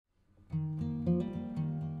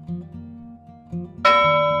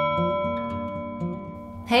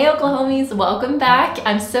Hey Oklahomies, welcome back.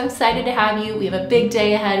 I'm so excited to have you. We have a big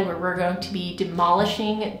day ahead where we're going to be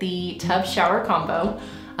demolishing the tub shower combo.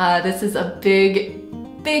 This is a big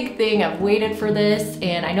thing. I've waited for this,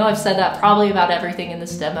 and I know I've said that probably about everything in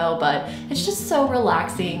this demo, but it's just so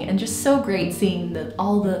relaxing and just so great seeing that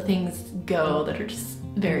all the things go that are just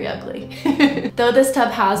very ugly. Though this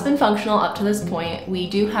tub has been functional up to this point, we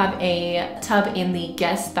do have a tub in the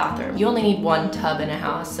guest bathroom. You only need one tub in a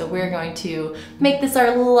house, so we're going to make this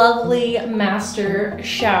our lovely master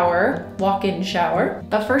shower, walk-in shower.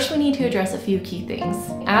 But first we need to address a few key things.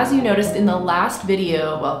 As you noticed in the last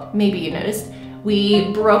video, well, maybe you noticed,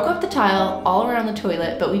 we broke up the tile all around the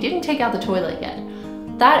toilet, but we didn't take out the toilet yet.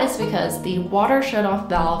 That is because the water shut-off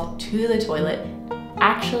valve to the toilet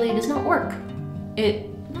actually does not work. It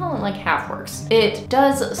not like half works. It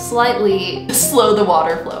does slightly slow the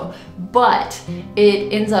water flow, but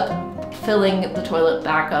it ends up filling the toilet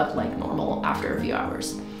back up like normal after a few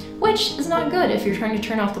hours, which is not good. If you're trying to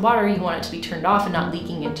turn off the water, you want it to be turned off and not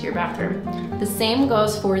leaking into your bathroom. The same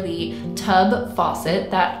goes for the tub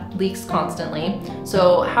faucet that leaks constantly.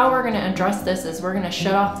 So how we're gonna address this is we're gonna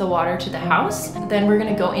shut off the water to the house, then we're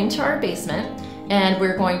gonna go into our basement and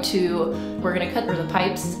we're gonna cut through the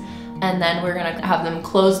pipes, and then we're gonna have them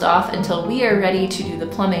closed off until we are ready to do the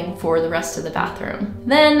plumbing for the rest of the bathroom.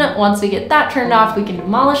 Then once we get that turned off, we can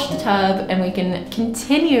demolish the tub and we can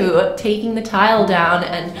continue taking the tile down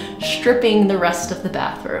and stripping the rest of the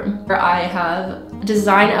bathroom. I have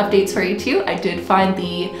design updates for you too. I did find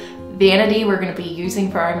the vanity we're gonna be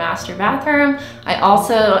using for our master bathroom. I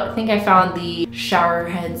also think I found the shower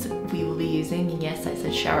heads we will be using. And yes, I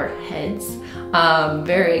said shower heads.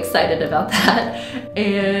 Very excited about that.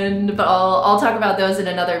 But I'll talk about those in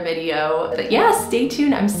another video. But yeah, stay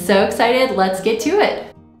tuned. I'm so excited. Let's get to it.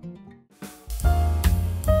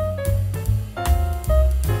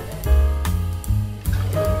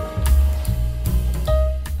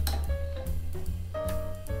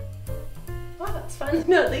 Wow, that's fun.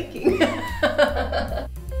 Not leaking.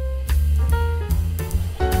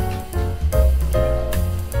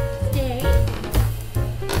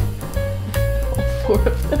 Four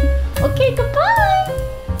of them. Okay, goodbye!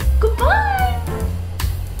 Goodbye!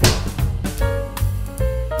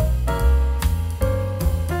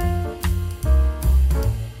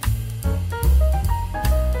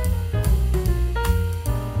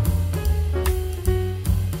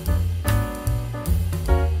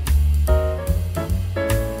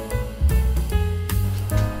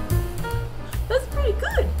 That's pretty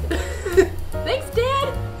good. Thanks,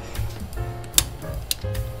 Dad!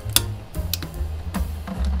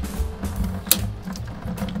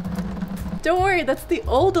 Don't worry, that's the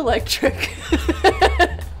old electric.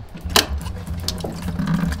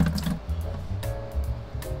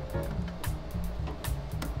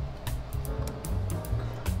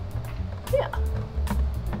 Yeah.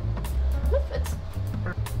 That fits.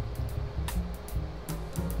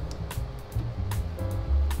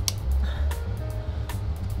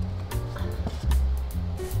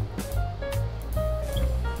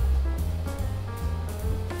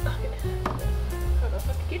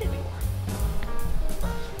 Get it anymore.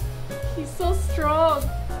 He's so strong.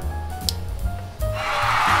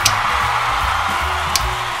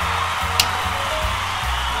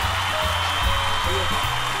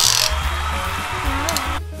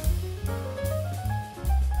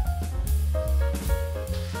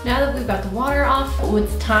 Now that we've got the water off,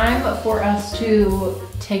 it's time for us to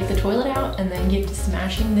take the toilet out and then get to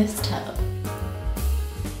smashing this tub.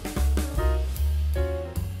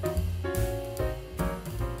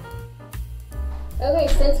 Okay,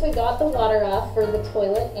 since we got the water off for the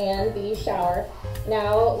toilet and the shower,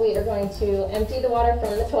 now we are going to empty the water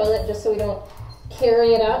from the toilet just so we don't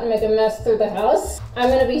carry it out and make a mess through the house. I'm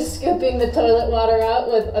going to be scooping the toilet water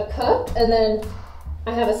out with a cup, and then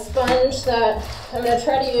I have a sponge that I'm going to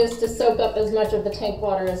try to use to soak up as much of the tank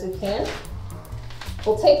water as we can.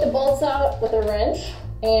 We'll take the bolts out with a wrench,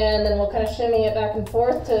 and then we'll kind of shimmy it back and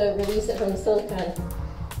forth to release it from the silicone.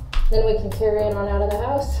 Then we can carry it on out of the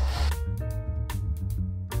house.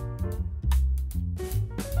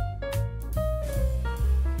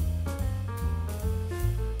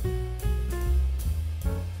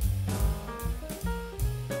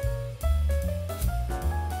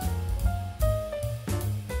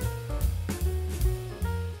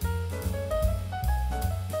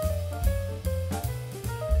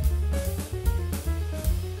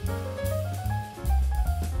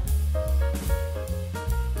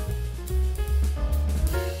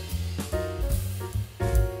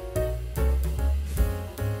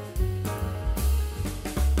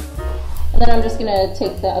 And then I'm just gonna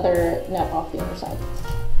take the other nut off the other side.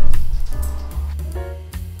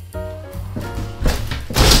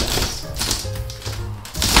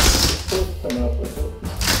 coming up with it.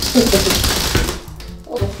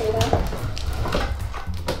 We'll just say that.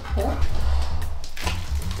 Yeah.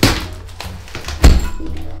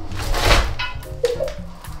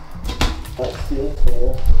 That steel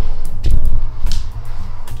tail.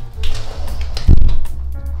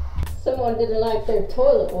 Someone didn't like their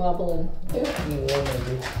toilet wobbling. Yeah,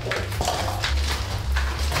 maybe.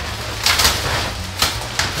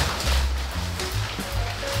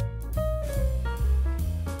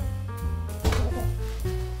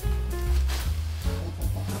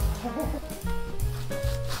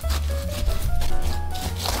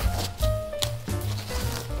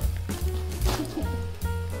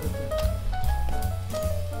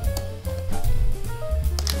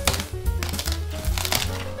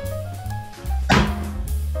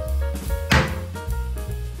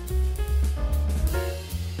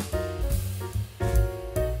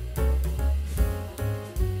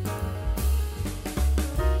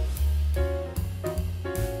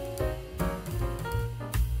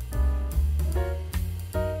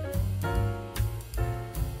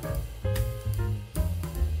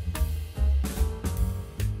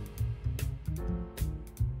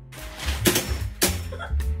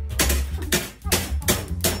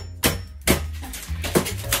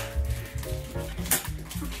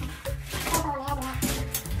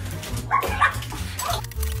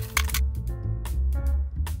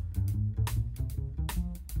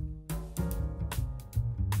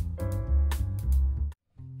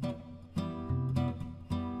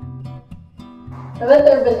 I bet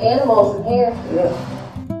there have been animals in here. Yeah.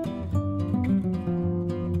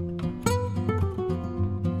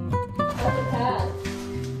 That's a pad.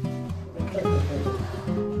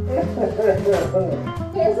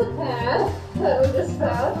 Here's a pad that we just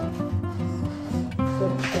found.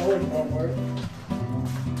 Some story somewhere.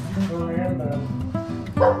 Miranda.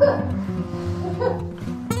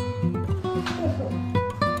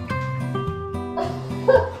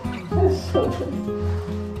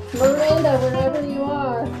 Miranda, wherever you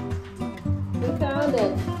are, we found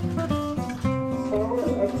it. So,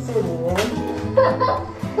 episode 1.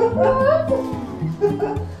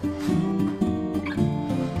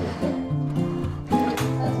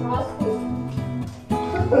 That's Roscoe's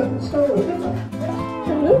So,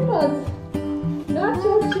 chalupas.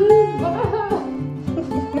 Nacho cheese. Wow.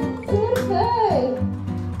 Santa.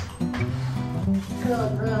 Oh,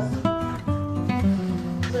 gross.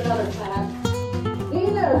 There's another pad.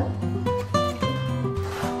 Either.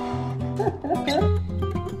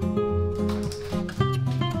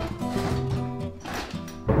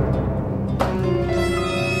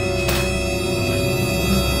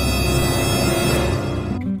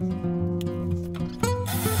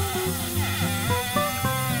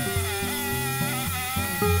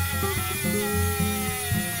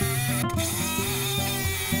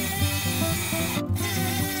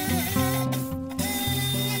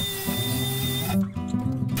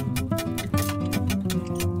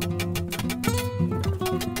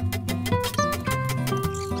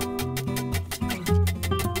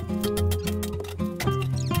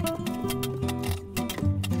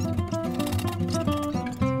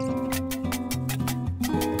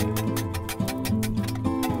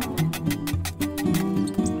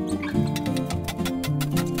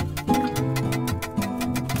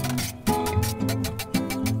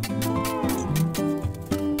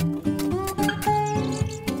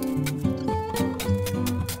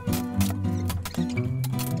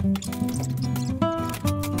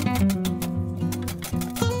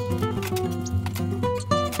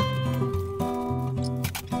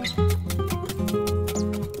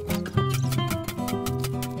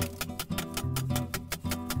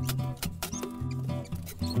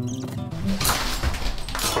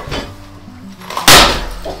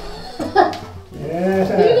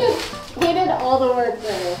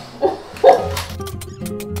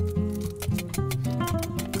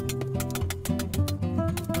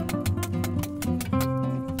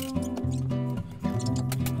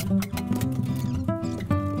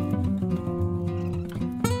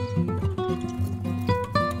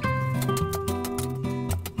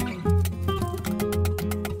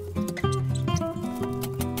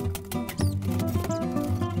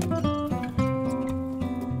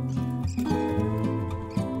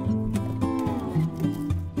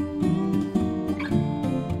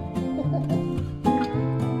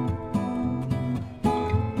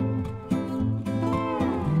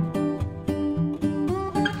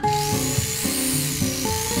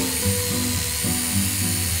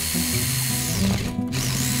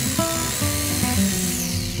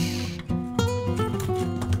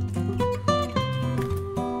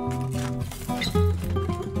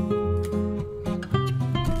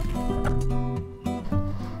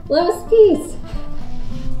 Last piece.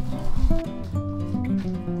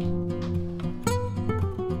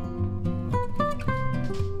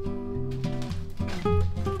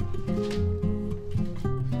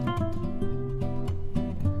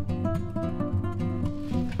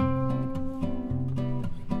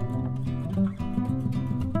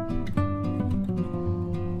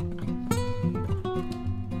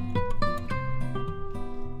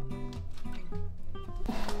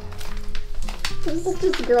 This is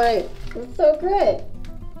just great. It's so great.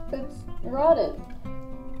 It's rotted.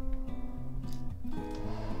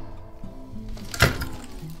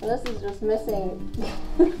 And this is just missing.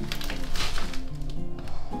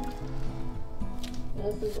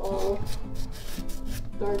 This is all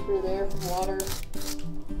dark through there from water.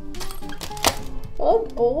 Oh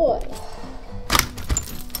boy.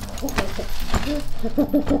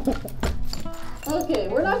 Okay,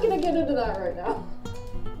 we're not gonna get into that right now.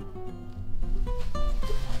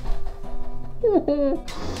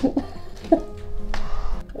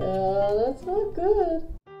 That's not good.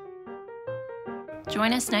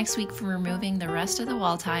 Join us next week for removing the rest of the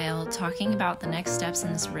wall tile, talking about the next steps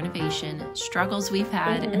in this renovation, struggles we've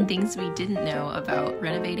had, and things we didn't know about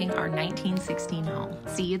renovating our 1916 home.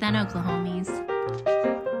 See you then, Oklahomies.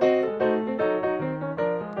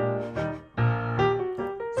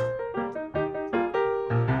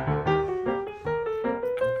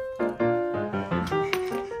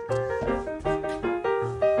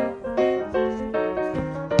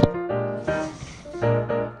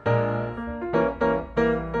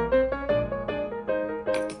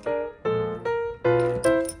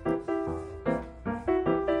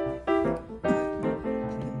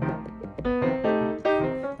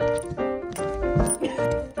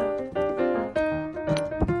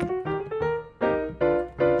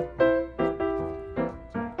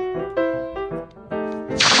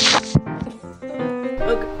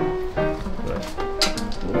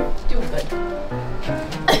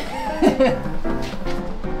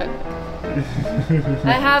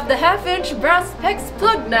 I have the half-inch brass pecs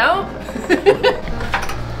plug now.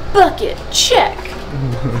 Bucket, check.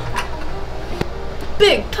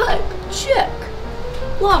 Big pipe, check.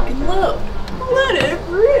 Lock and load. Let it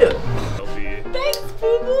rip. Thanks,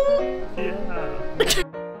 people. Yeah.